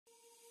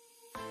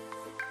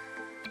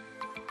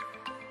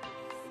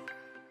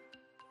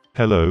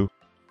Hello,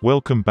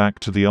 welcome back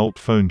to the Alt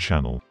Phone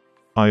channel.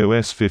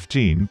 iOS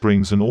 15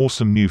 brings an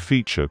awesome new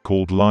feature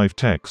called Live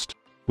Text,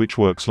 which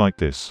works like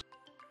this.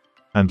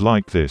 And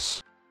like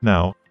this.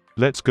 Now,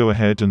 let's go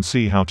ahead and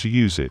see how to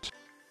use it.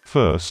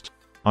 First,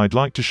 I'd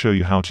like to show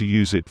you how to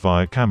use it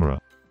via camera.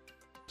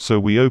 So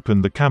we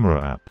open the camera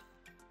app.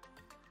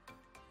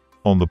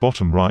 On the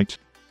bottom right,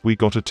 we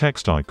got a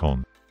text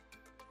icon.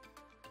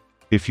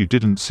 If you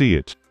didn't see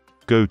it,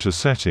 go to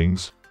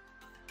Settings,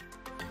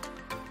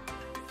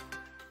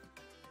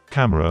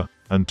 Camera,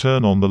 and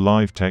turn on the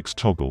Live Text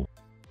toggle.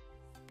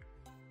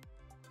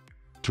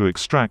 To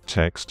extract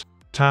text,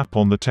 tap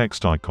on the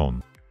text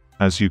icon.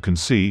 As you can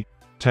see,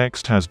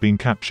 text has been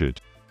captured.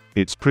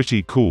 It's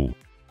pretty cool.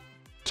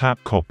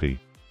 Tap Copy.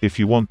 If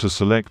you want to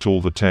select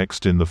all the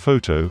text in the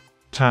photo,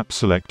 tap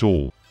Select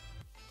All.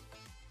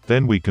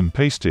 Then we can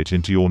paste it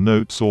into your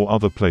notes or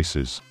other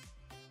places.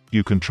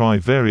 You can try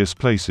various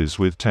places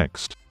with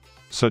text,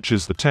 such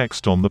as the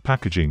text on the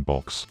packaging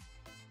box.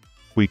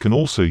 We can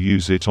also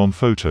use it on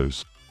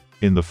photos.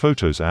 In the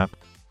Photos app,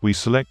 we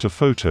select a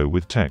photo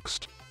with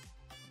text.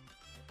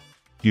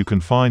 You can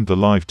find the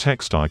live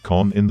text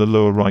icon in the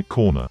lower right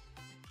corner.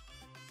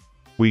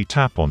 We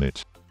tap on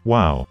it.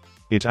 Wow!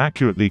 It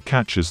accurately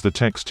catches the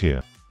text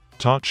here.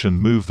 Touch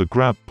and move the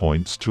grab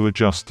points to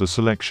adjust the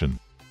selection.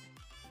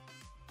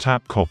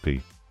 Tap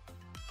Copy.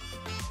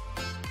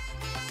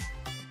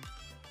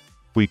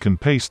 We can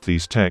paste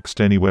these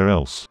text anywhere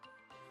else.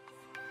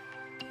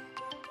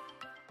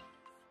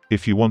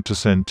 If you want to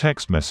send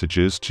text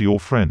messages to your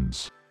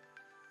friends,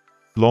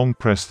 long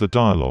press the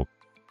dialog.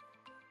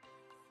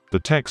 The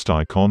text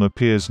icon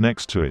appears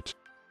next to it.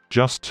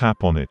 Just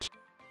tap on it.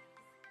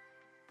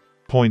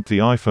 Point the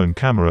iPhone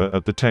camera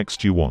at the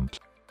text you want.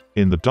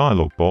 In the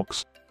dialog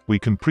box, we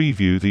can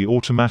preview the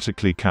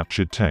automatically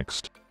captured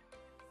text.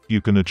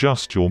 You can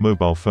adjust your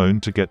mobile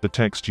phone to get the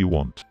text you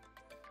want.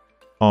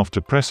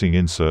 After pressing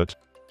Insert,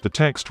 the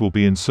text will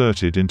be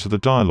inserted into the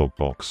dialog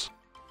box.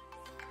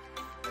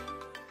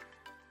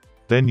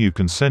 Then you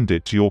can send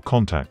it to your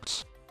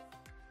contacts.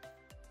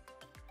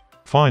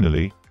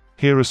 Finally,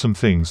 here are some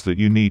things that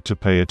you need to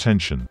pay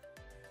attention.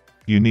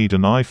 You need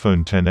an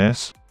iPhone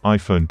XS,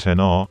 iPhone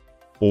XR,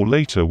 or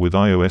later with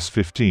iOS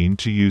 15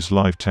 to use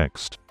live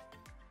text.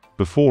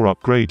 Before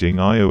upgrading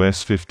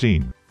iOS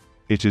 15,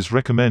 it is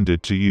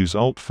recommended to use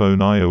Alt Phone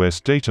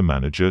iOS Data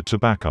Manager to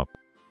backup.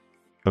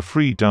 A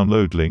free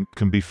download link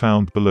can be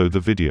found below the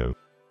video.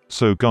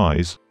 So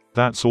guys,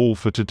 that's all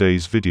for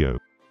today's video.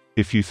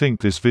 If you think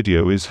this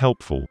video is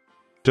helpful,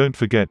 don't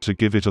forget to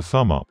give it a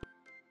thumb up.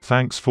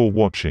 Thanks for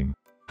watching.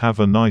 Have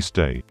a nice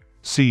day.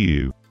 See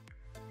you.